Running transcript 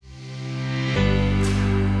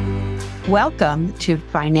Welcome to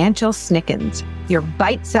Financial Snickens, your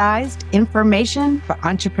bite-sized information for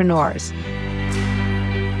entrepreneurs.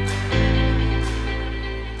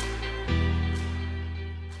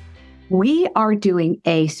 We are doing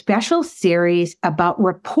a special series about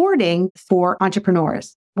reporting for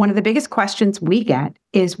entrepreneurs. One of the biggest questions we get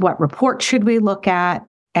is what report should we look at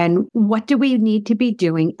and what do we need to be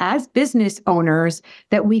doing as business owners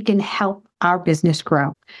that we can help our business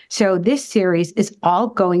grow. So this series is all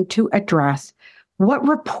going to address what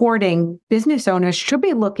reporting business owners should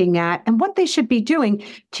be looking at and what they should be doing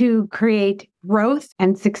to create growth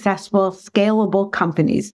and successful, scalable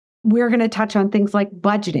companies. We're going to touch on things like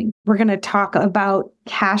budgeting. We're going to talk about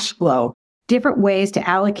cash flow, different ways to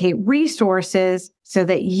allocate resources so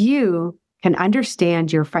that you can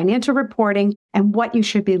understand your financial reporting and what you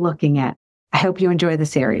should be looking at. I hope you enjoy the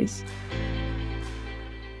series.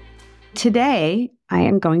 Today, I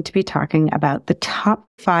am going to be talking about the top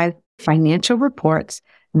 5 financial reports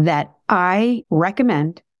that I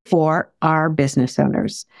recommend for our business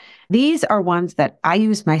owners. These are ones that I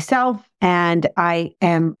use myself, and I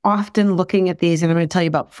am often looking at these, and I'm going to tell you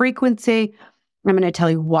about frequency. I'm going to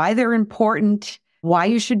tell you why they're important, why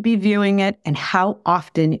you should be viewing it, and how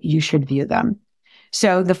often you should view them.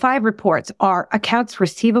 So the 5 reports are accounts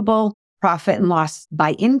receivable, profit and loss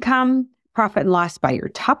by income, profit and loss by your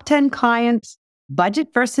top 10 clients,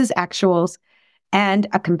 budget versus actuals, and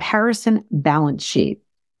a comparison balance sheet.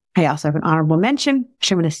 I also have an honorable mention, which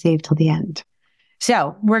I'm going to save till the end.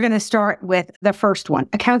 So we're going to start with the first one,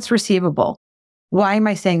 accounts receivable. Why am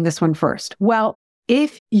I saying this one first? Well,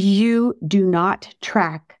 if you do not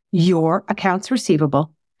track your accounts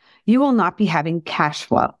receivable, you will not be having cash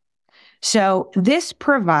flow. So this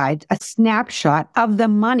provides a snapshot of the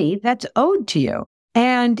money that's owed to you.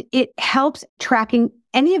 And it helps tracking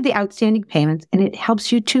any of the outstanding payments, and it helps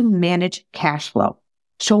you to manage cash flow.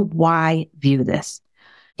 So why view this?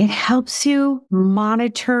 It helps you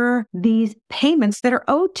monitor these payments that are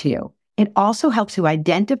owed to you. It also helps you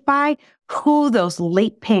identify who those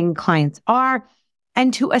late paying clients are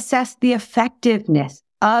and to assess the effectiveness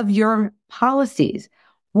of your policies.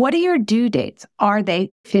 What are your due dates? Are they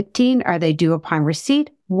 15? Are they due upon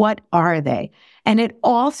receipt? What are they? And it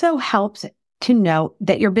also helps to know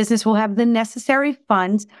that your business will have the necessary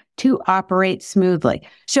funds to operate smoothly.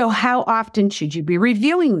 So how often should you be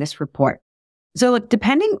reviewing this report? So look,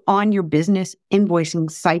 depending on your business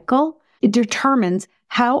invoicing cycle, it determines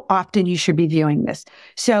how often you should be viewing this.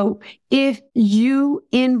 So if you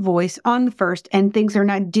invoice on the 1st and things are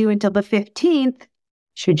not due until the 15th,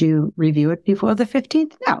 should you review it before the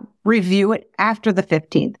 15th? No, review it after the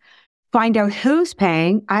 15th. Find out who's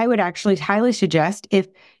paying. I would actually highly suggest if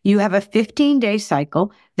you have a 15-day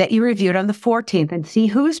cycle that you review it on the 14th and see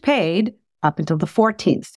who's paid up until the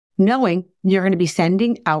 14th, knowing you're going to be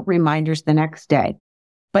sending out reminders the next day.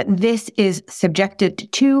 But this is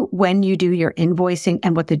subjected to when you do your invoicing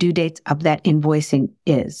and what the due dates of that invoicing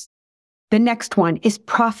is. The next one is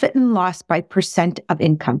profit and loss by percent of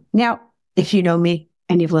income. Now, if you know me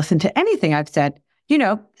and you've listened to anything I've said, you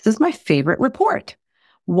know this is my favorite report.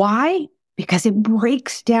 Why? Because it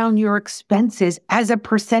breaks down your expenses as a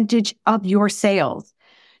percentage of your sales.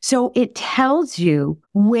 So it tells you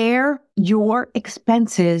where your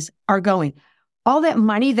expenses are going. All that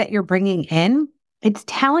money that you're bringing in, it's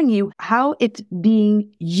telling you how it's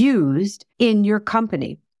being used in your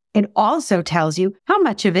company. It also tells you how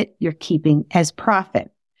much of it you're keeping as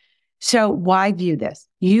profit. So why view this?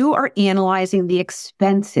 You are analyzing the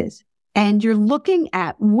expenses, and you're looking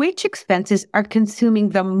at which expenses are consuming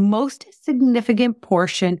the most significant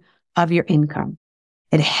portion of your income.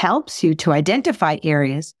 It helps you to identify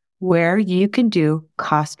areas where you can do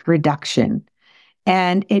cost reduction,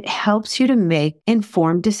 and it helps you to make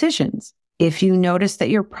informed decisions. If you notice that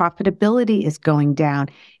your profitability is going down,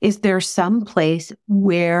 is there some place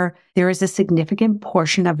where there is a significant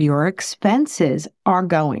portion of your expenses are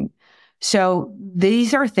going? So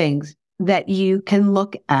these are things that you can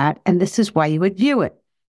look at, and this is why you would view it.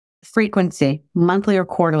 Frequency, monthly or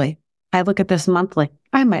quarterly. I look at this monthly.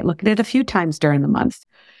 I might look at it a few times during the month.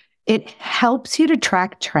 It helps you to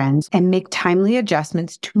track trends and make timely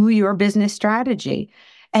adjustments to your business strategy.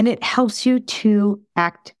 And it helps you to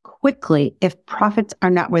act quickly if profits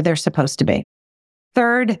are not where they're supposed to be.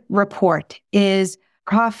 Third report is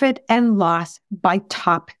profit and loss by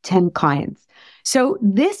top 10 clients. So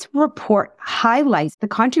this report highlights the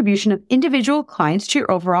contribution of individual clients to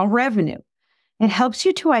your overall revenue. It helps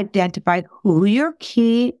you to identify who your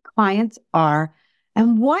key clients are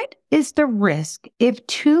and what is the risk if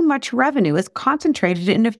too much revenue is concentrated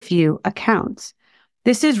in a few accounts.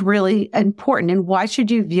 This is really important. And why should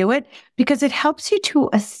you view it? Because it helps you to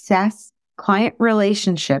assess client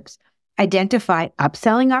relationships, identify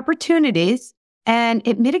upselling opportunities, and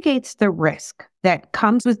it mitigates the risk that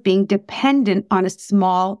comes with being dependent on a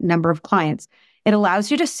small number of clients. It allows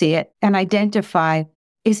you to see it and identify,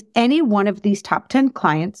 is any one of these top 10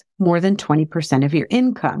 clients more than 20% of your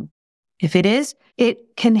income? If it is,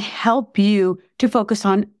 it can help you to focus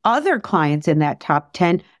on other clients in that top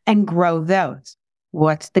 10 and grow those.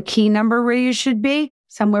 What's the key number where you should be?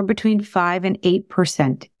 Somewhere between 5 and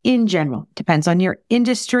 8% in general. Depends on your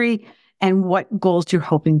industry and what goals you're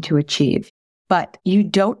hoping to achieve. But you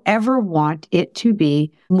don't ever want it to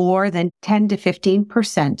be more than 10 to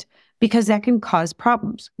 15% because that can cause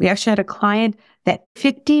problems. We actually had a client that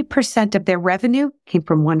 50% of their revenue came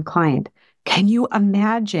from one client. Can you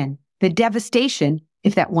imagine the devastation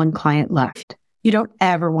if that one client left? You don't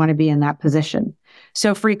ever want to be in that position.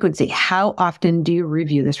 So frequency, how often do you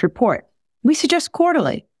review this report? We suggest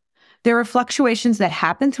quarterly. There are fluctuations that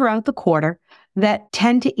happen throughout the quarter that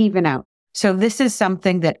tend to even out. So this is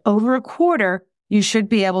something that over a quarter, you should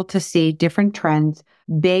be able to see different trends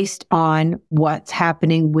based on what's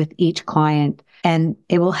happening with each client. And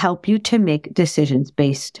it will help you to make decisions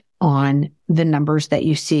based on the numbers that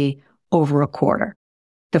you see over a quarter.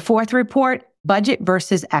 The fourth report, budget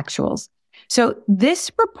versus actuals. So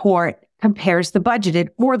this report compares the budgeted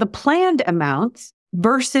or the planned amounts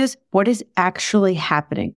versus what is actually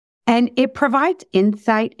happening. And it provides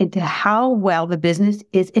insight into how well the business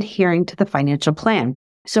is adhering to the financial plan.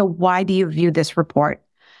 So why do you view this report?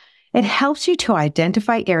 It helps you to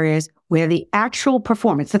identify areas where the actual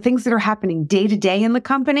performance, the things that are happening day to day in the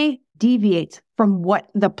company, deviates from what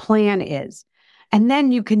the plan is. And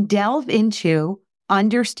then you can delve into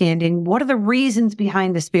understanding what are the reasons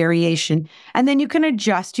behind this variation, and then you can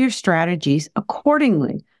adjust your strategies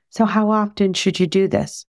accordingly. So how often should you do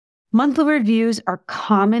this? Monthly reviews are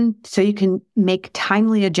common so you can make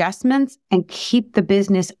timely adjustments and keep the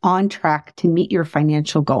business on track to meet your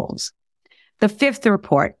financial goals. The fifth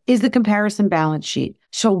report is the comparison balance sheet.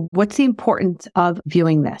 So what's the importance of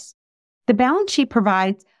viewing this? The balance sheet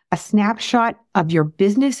provides a snapshot of your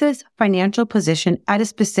business's financial position at a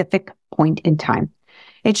specific point in time.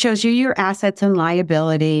 It shows you your assets and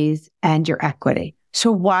liabilities and your equity.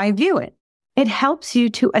 So why view it? It helps you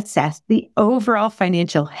to assess the overall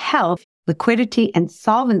financial health, liquidity, and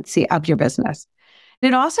solvency of your business.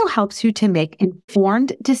 It also helps you to make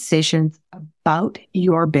informed decisions about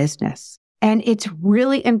your business. And it's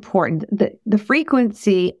really important that the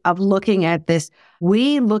frequency of looking at this,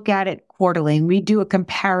 we look at it quarterly and we do a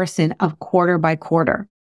comparison of quarter by quarter.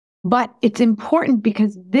 But it's important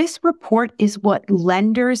because this report is what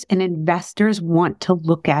lenders and investors want to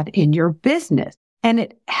look at in your business. And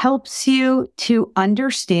it helps you to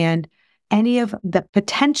understand any of the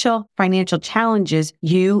potential financial challenges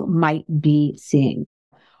you might be seeing.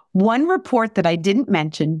 One report that I didn't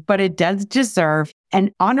mention, but it does deserve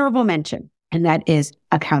an honorable mention, and that is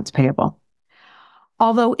accounts payable.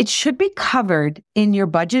 Although it should be covered in your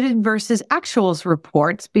budgeted versus actuals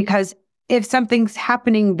reports, because if something's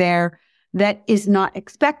happening there that is not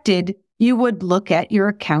expected, you would look at your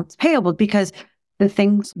accounts payable because the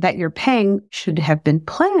things that you're paying should have been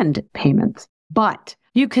planned payments. But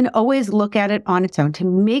you can always look at it on its own to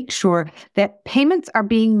make sure that payments are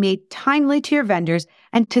being made timely to your vendors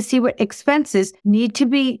and to see what expenses need to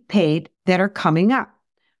be paid that are coming up.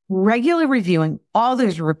 Regularly reviewing all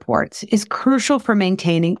those reports is crucial for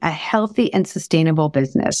maintaining a healthy and sustainable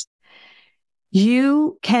business.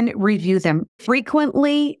 You can review them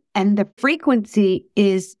frequently, and the frequency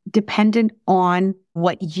is dependent on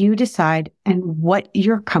what you decide and what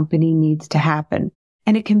your company needs to happen.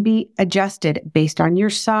 And it can be adjusted based on your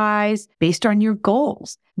size, based on your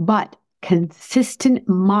goals. But consistent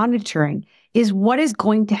monitoring is what is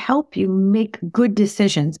going to help you make good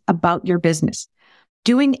decisions about your business.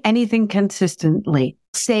 Doing anything consistently,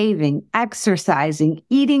 saving, exercising,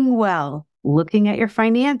 eating well, looking at your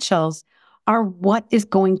financials are what is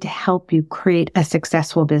going to help you create a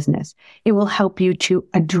successful business. It will help you to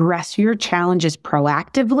address your challenges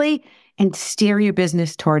proactively and steer your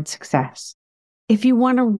business towards success. If you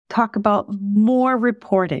want to talk about more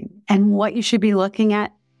reporting and what you should be looking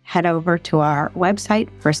at, head over to our website,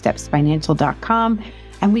 firststepsfinancial.com,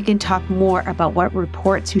 and we can talk more about what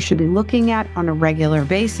reports you should be looking at on a regular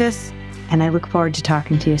basis. And I look forward to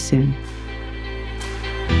talking to you soon.